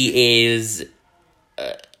she is,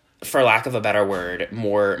 for lack of a better word,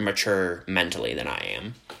 more mature mentally than I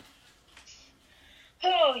am.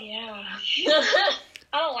 Oh, yeah.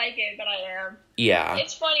 I don't like it, but I am. Yeah.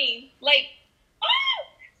 It's funny. Like,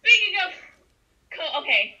 speaking of...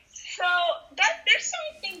 Okay, so there's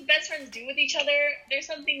some things best friends do with each other. There's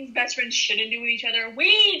some things best friends shouldn't do with each other.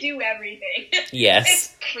 We do everything. Yes.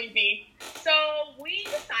 It's creepy. So we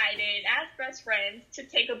decided, as best friends, to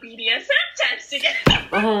take a BDSM test together.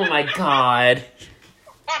 Oh, my God.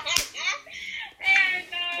 And,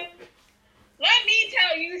 let me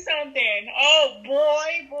tell you something. Oh,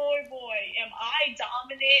 boy, am I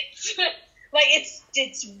dominant. Like,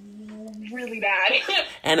 it's really bad.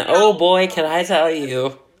 And oh boy, can I tell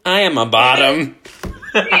you, I am a bottom.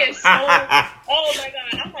 He is so, oh my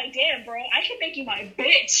God. I'm like, damn, bro, I can make you my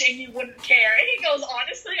bitch and you wouldn't care. And he goes,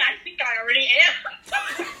 honestly, I think I already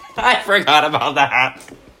am. I forgot about that.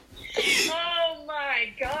 Oh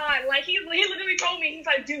my God. Like, he literally told me, he's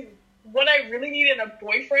like, dude, what I really need in a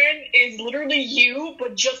boyfriend is literally you,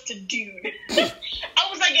 but just a dude. I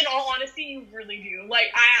was like, in all honesty, you really do.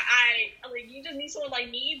 Like, I like, you just need someone like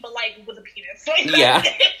me, but like with a penis. Like, yeah. I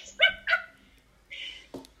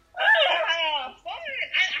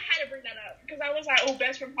had to bring that up because I was like, oh,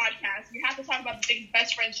 best friend podcast. You have to talk about the things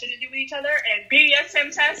best friends shouldn't do with each other, and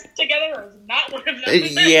BDSM test together is not one of them.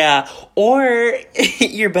 Yeah, or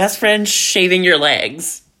your best friend shaving your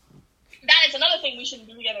legs. That is another thing we shouldn't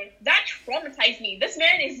do together. That traumatized me. This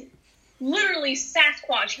man is literally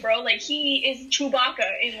Sasquatch, bro. Like, he is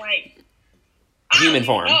Chewbacca in, like... human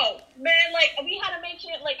form. Oh, man, like, we had to make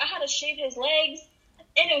him, like, I had to shave his legs,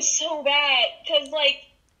 and it was so bad, because, like,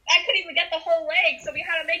 I couldn't even get the whole leg, so we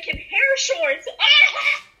had to make him hair shorts.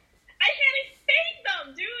 I had to fade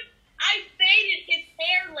them, dude. I faded his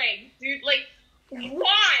hair legs, dude. Like,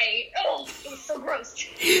 why? Oh, it was so gross.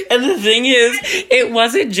 And the thing is, it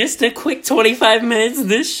wasn't just a quick 25 minutes.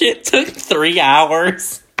 This shit took 3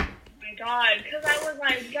 hours. Oh my God, because I was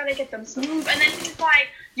like, you gotta get them smooth. And then he's like,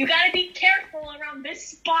 you gotta be careful around this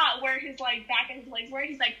spot where his, like, back of his legs, where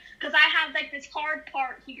he's like, because I have, like, this hard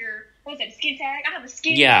part here. What was it, a skin tag? I have a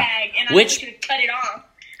skin tag, and I want you to cut it off.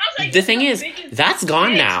 I was like, the thing is, that's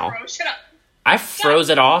gone now. Bro. Shut up. I froze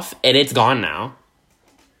it off, and it's gone now.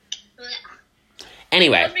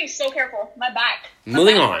 Anyway. I was being so careful. My back.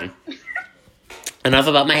 Moving on. Enough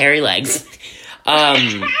about my hairy legs.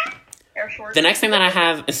 The next thing that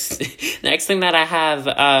I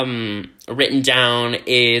have, written down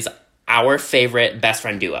is our favorite best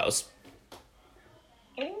friend duos.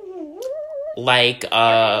 Like,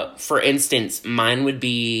 for instance, mine would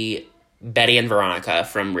be Betty and Veronica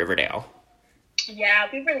from Riverdale. Yeah,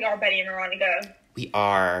 we really are Betty and Veronica. We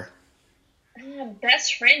are.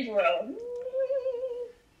 Best friend duo.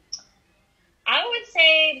 I would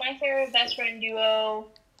say my favorite best friend duo.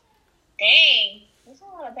 Dang. there's a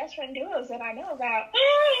lot of best friend duos that I know about.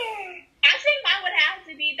 I think mine would have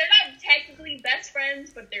to be, they're not technically best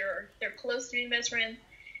friends, but they're close to being best friends.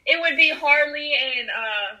 It would be Harley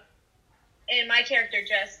and my character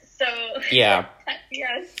Jess. So yeah,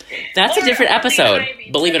 yes, that's a different Harley episode, and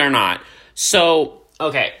Ivy. believe it or not. So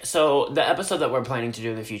okay, so the episode that we're planning to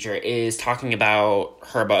do in the future is talking about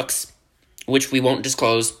her books, which we won't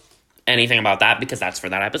disclose anything about that because that's for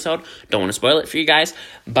that episode. Don't want to spoil it for you guys,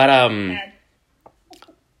 but I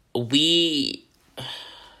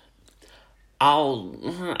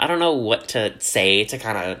don't know what to say to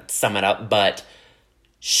kind of sum it up, but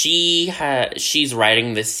she's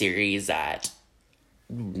writing this series that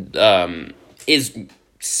is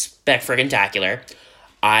spec-friggin-tacular.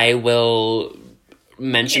 I will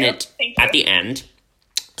mention it at the end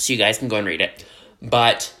so you guys can go and read it.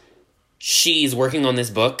 But she's working on this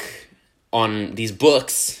book, on these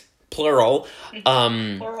books, plural,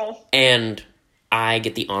 Plural. and I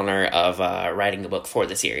get the honor of writing a book for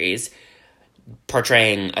the series,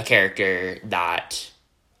 portraying a character that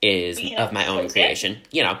is of my own creation.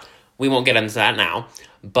 You know, we won't get into that now,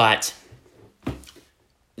 but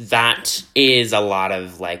that is a lot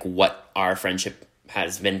of, like, what our friendship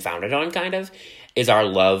has been founded on, kind of, is our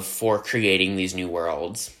love for creating these new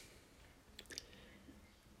worlds.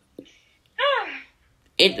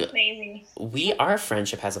 Amazing. Our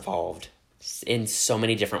friendship has evolved in so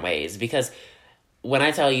many different ways, because when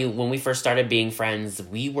I tell you, when we first started being friends,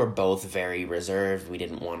 we were both very reserved. We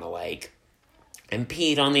didn't want to, like,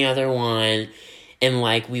 impede on the other one. And,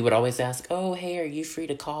 like, we would always ask, oh, hey, are you free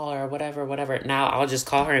to call or whatever. Now I'll just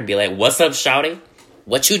call her and be like, what's up, shawty?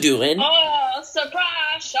 What you doing? Oh, surprise,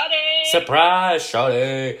 shawty. Surprise,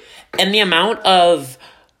 shawty. And the amount of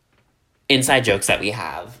inside jokes that we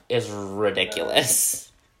have is ridiculous.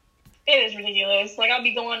 It is ridiculous. Like, I'll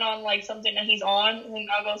be going on, like, something that he's on, and then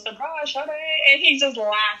I'll go, surprise, shawty, and he just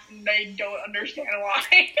laughs, and they don't understand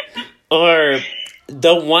why. Or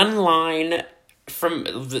the one line from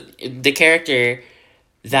the character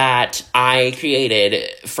that I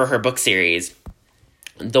created for her book series,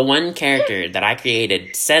 the one character that I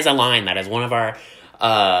created says a line that is one of our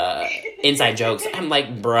inside jokes. I'm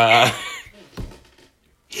like, bruh.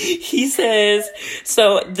 He says,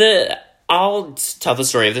 I'll tell the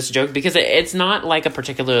story of this joke because it's not like a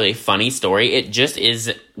particularly funny story. It just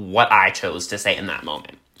is what I chose to say in that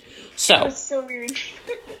moment. That's so weird.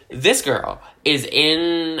 This girl is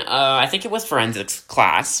in, I think it was forensics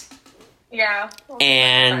class. Yeah.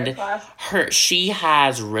 And she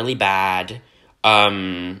has really bad,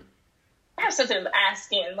 I have sensitive ass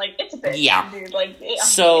skin. Like, it's a bitch, yeah. dude. Like,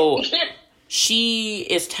 so she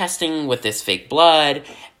is testing with this fake blood,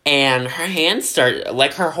 and her hands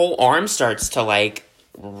her whole arm starts to, like,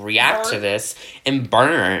 react to this and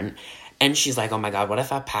burn. And she's like, oh my god, what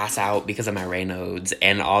if I pass out because of my Raynaud's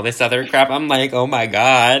and all this other crap? I'm like, oh my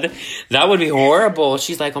god, that would be horrible.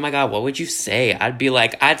 She's like, oh my god, what would you say? I'd be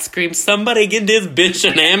like, I'd scream, somebody get this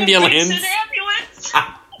bitch an ambulance.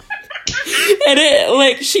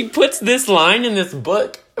 And she puts this line in this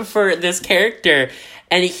book for this character,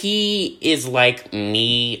 and he is like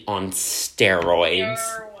me on steroids.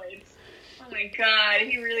 Oh my god,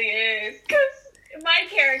 he really is. Because my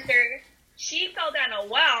character, she fell down a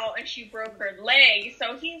well and she broke her leg.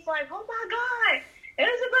 So he's like, oh my god,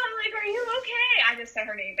 Isabel, like, are you okay? I just said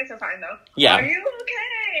her name. It's fine though. Yeah. Are you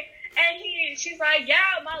okay? And she's like,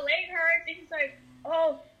 yeah, my leg hurts. And he's like,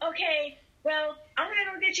 oh, okay. Well, I'm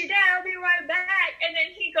gonna go get you down. I'll be right back. And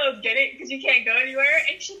then he goes, get it? Because you can't go anywhere.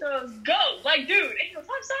 And she goes, go. Like, dude. And he goes,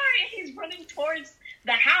 I'm sorry. And he's running towards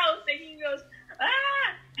the house. And he goes,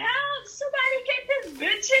 help. Somebody get this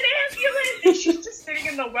bitch an ambulance. And she's just sitting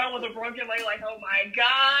in the well with a broken leg, like, oh my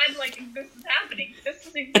god. Like, this is happening. This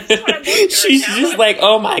is what I'm doing. She's just like,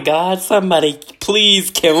 oh my god, somebody please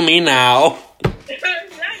kill me now.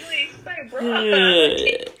 Exactly. She's like, bro,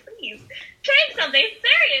 please. Change something.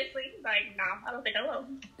 Seriously. He's like, no, I don't think I will.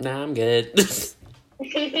 Nah, I'm good.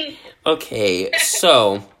 Okay,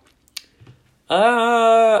 so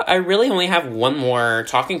I really only have one more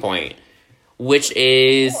talking point, which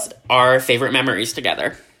is our favorite memories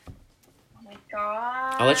together. Oh my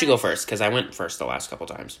god. I'll let you go first, because I went first the last couple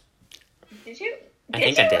times. Did you? I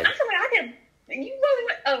think I did. I did. You really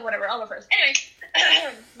went. Oh, whatever. I'll go first.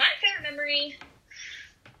 Anyway, my favorite memory.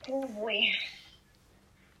 Oh boy.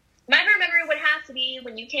 My favorite memory would have to be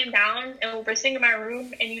when you came down and we were sitting in my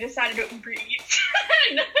room and you decided to Uber Eats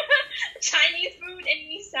Chinese food and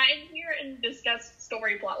we sat in here and discussed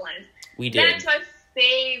story plot lines. We did. That's my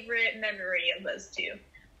favorite memory of those two.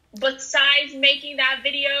 Besides making that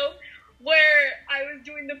video where I was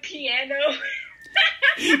doing the piano.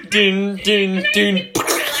 Dun, dun, dun.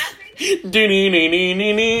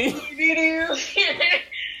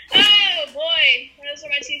 Oh boy, those are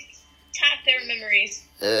my two top favorite memories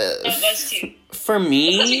of us two. For Plus, we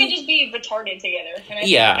me, can just be retarded together. And I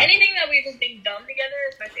Yeah. think anything that we just being dumb together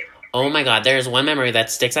is my favorite. oh my god, there's one memory that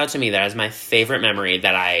sticks out to me that is my favorite memory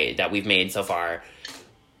that we've made so far.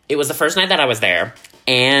 It was the first night that I was there,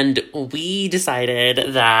 and we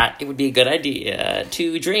decided that it would be a good idea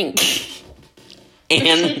to drink.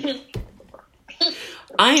 And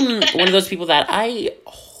I'm one of those people that I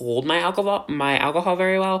hold my alcohol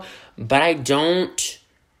very well, but I don't.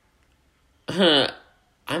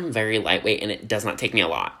 I'm very lightweight, and it does not take me a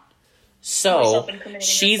lot. So Self-incriminating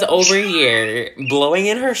she's yourself. over here blowing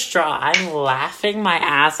in her straw. I'm laughing my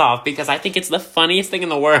ass off because I think it's the funniest thing in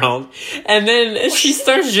the world. And then she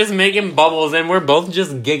starts just making bubbles, and we're both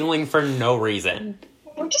just giggling for no reason.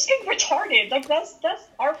 We're just getting retarded. Like that's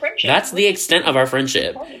our friendship. That's the extent of our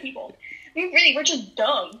friendship. Retarded people. We're just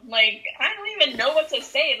dumb. Like, I don't even know what to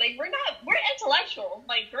say. Like, we're intellectual.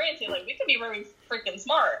 Like, granted, like, we can be very freaking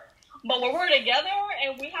smart. But when we're together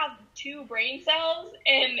and we have two brain cells,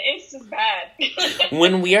 and it's just bad.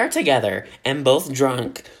 When we are together and both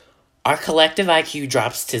drunk, our collective IQ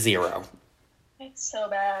drops to 0. It's so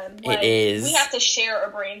bad. It is. We have to share a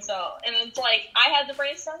brain cell. And it's like, I have the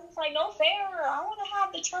brain cell. It's like, no fair. I want to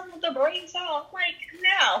have the term with the brain cell. I'm like,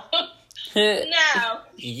 no. No.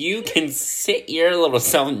 You can sit your little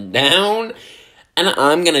self down, and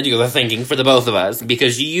I'm gonna do the thinking for the both of us,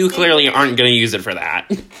 because you clearly aren't gonna use it for that.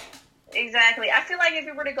 Exactly. I feel like if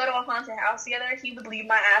we were to go to a haunted house together, he would leave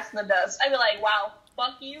my ass in the dust. I'd be like, wow,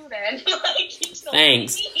 fuck you then. Like, you still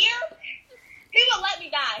Thanks. leave me here? He would let me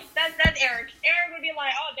die. That's Eric. Eric would be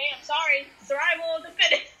like, oh, damn, sorry. Survival of the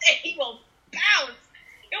fittest. And he will bounce.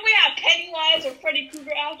 If we had Pennywise or Freddy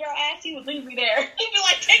Krueger after our ass, he would leave me there. He'd be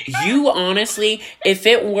like, take her. You honestly, if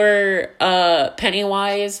it were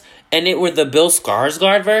Pennywise and it were the Bill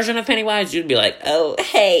Skarsgård version of Pennywise, you'd be like, oh,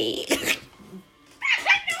 hey.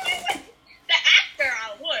 The actor,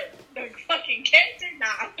 I would. The fucking character,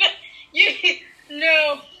 nah.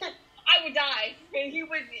 No. I would die. And he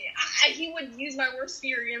would use my worst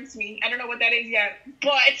fear against me. I don't know what that is yet,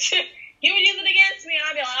 but he would use it against me, and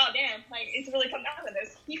I'd be like, oh damn, like it's really come down to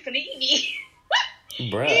this. He finna eat me.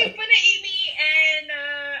 Bruh. He finna eat me,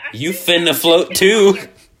 and You finna float too.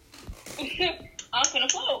 I'm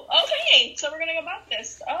finna float. Okay, so we're gonna go about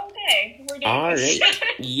this. Okay, we're doing All this. right.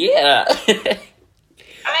 Yeah.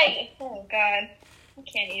 Oh god, I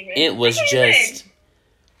can't even. It was I can't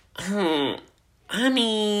just. I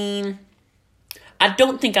mean, I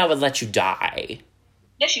don't think I would let you die.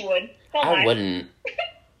 Yes, you would. Don't I lie. wouldn't.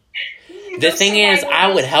 You The go thing is, somewhere I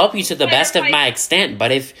would else. help you to the best of my extent,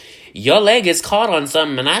 but if your leg is caught on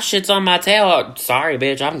something and that shit's on my tail, sorry,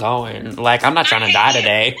 bitch, I'm going. Like, I'm not trying to die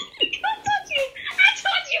today. I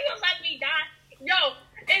told you to let me die. Yo,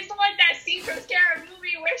 it's like that scene from Scary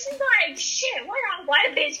Movie where she's like, shit, why a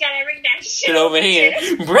white bitch gotta bring that shit Get over here.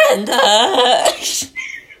 Brenda!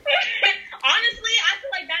 Honestly, I feel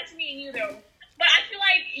like that's me and you, though. But I feel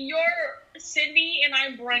like you're Sydney and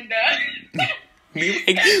I'm Brenda. Be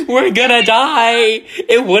like, we're gonna die.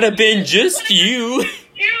 It would have been just you. We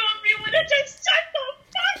would have just shut the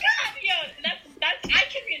fuck up. Yo, that's I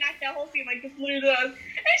can reenact that whole scene like this literally does.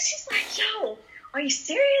 And she's like, yo, are you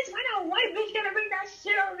serious? Why not a white bitch gonna bring that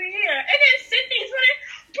shit over here? And then Sydney's like,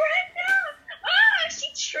 Brenda! She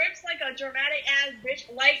trips like a dramatic ass bitch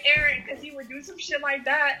like Aaron because he would do some shit like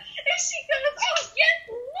that. And she goes, oh, yes,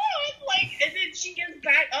 Lord! Like, and then she gets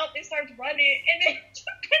back up and starts running. And then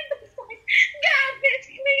Brenda's like, God, bitch,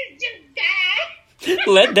 please just die.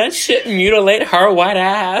 Let that shit mutilate her white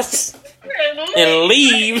ass. And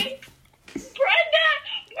leave. Brenda,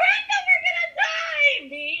 we're gonna die,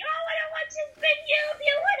 B. All I want has been you.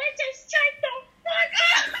 You wanna just shut the fuck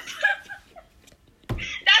up.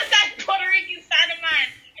 That's that Puerto Rican side of mine.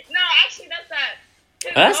 No, actually, that's that.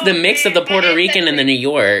 That's the mix of the Puerto Rican and the New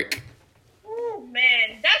York. Oh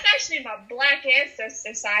man, that's actually my black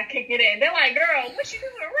ancestor side kicking in. They're like, girl, what you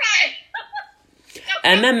doing right?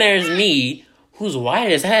 And then there's me, who's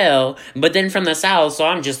white as hell, but then from the South, so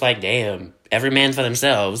I'm just like, damn, every man for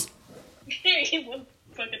themselves. He would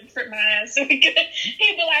fucking trip my ass. He'd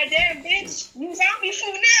be like, damn, bitch, you zombie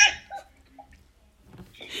food now.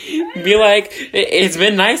 Be like, it's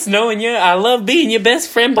been nice knowing you. I love being your best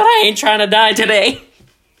friend, but I ain't trying to die today.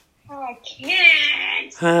 I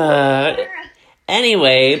can't.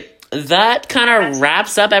 Anyway, that kind of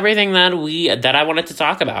wraps up everything that I wanted to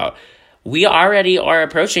talk about. We already are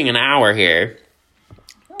approaching an hour here.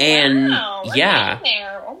 And wow, we're yeah. getting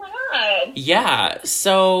there. Oh my god. Yeah.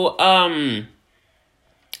 So,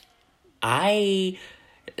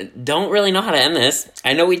 don't really know how to end this.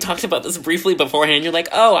 I know we talked about this briefly beforehand. You're like,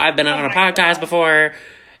 oh, I've been on a podcast before,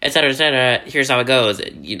 et cetera, et cetera. Here's how it goes.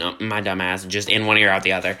 You know, my dumb ass, just in one ear, out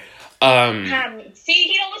the other. See,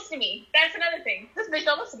 he don't listen to me. That's another thing. This bitch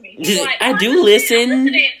don't listen to me. He's like, I do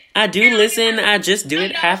listen. I do listen. I just do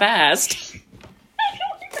it half-assed.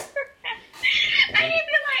 And he'd be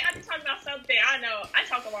like, I'm talking about something. I know. I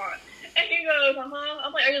talk a lot. And he goes, I'm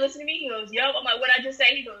like, are you listening to me? He goes, yup. I'm like, what'd I just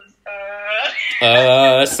say? He goes,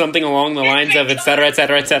 something along the lines of et cetera, et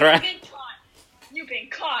cetera, et cetera. You've been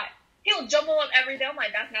caught. He'll jumble up everything. I'm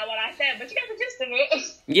like, that's not what I said, but you got the gist of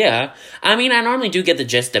it. Yeah. I mean, I normally do get the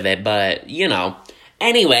gist of it, but, you know.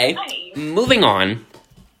 Anyway, moving on.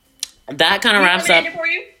 That kind of wraps up... For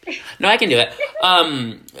you? No, I can do it.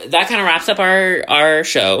 That kind of wraps up our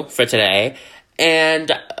show for today.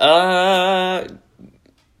 And,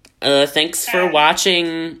 thanks for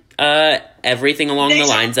watching, everything along the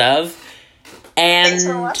lines of. And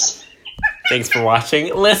thanks for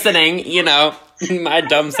watching. Listening, you know, my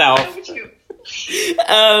dumb self.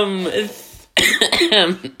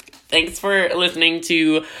 Thanks for listening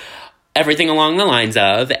to everything along the lines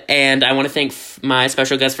of. And I want to thank my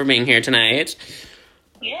special guest for being here tonight.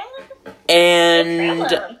 Yeah. And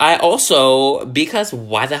I also, because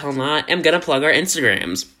why the hell not, am going to plug our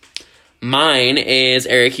Instagrams. Mine is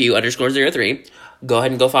EricHugh_03. Go ahead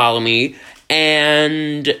and go follow me.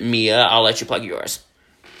 And Mia, I'll let you plug yours.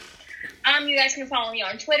 You guys can follow me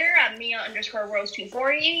on Twitter at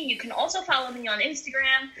Mia_Rose240. You can also follow me on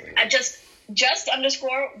Instagram at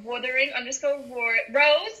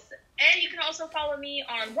just_wuthering_rose. And you can also follow me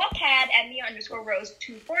on Wattpad at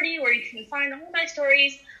Mia_Rose240, where you can find all my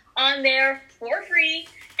stories on there for free.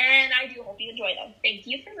 And I do hope you enjoy them. Thank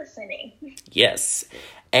you for listening. Yes.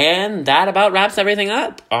 And that about wraps everything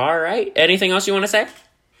up. All right. Anything else you want to say?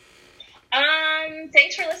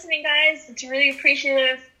 Thanks for listening, guys. It's really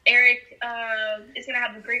appreciative. Eric is going to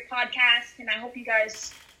have a great podcast, and I hope you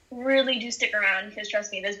guys really do stick around, because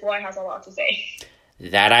trust me, this boy has a lot to say.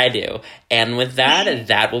 That I do. And with that,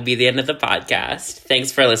 that will be the end of the podcast.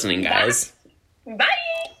 Thanks for listening, guys. Bye.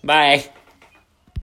 Bye.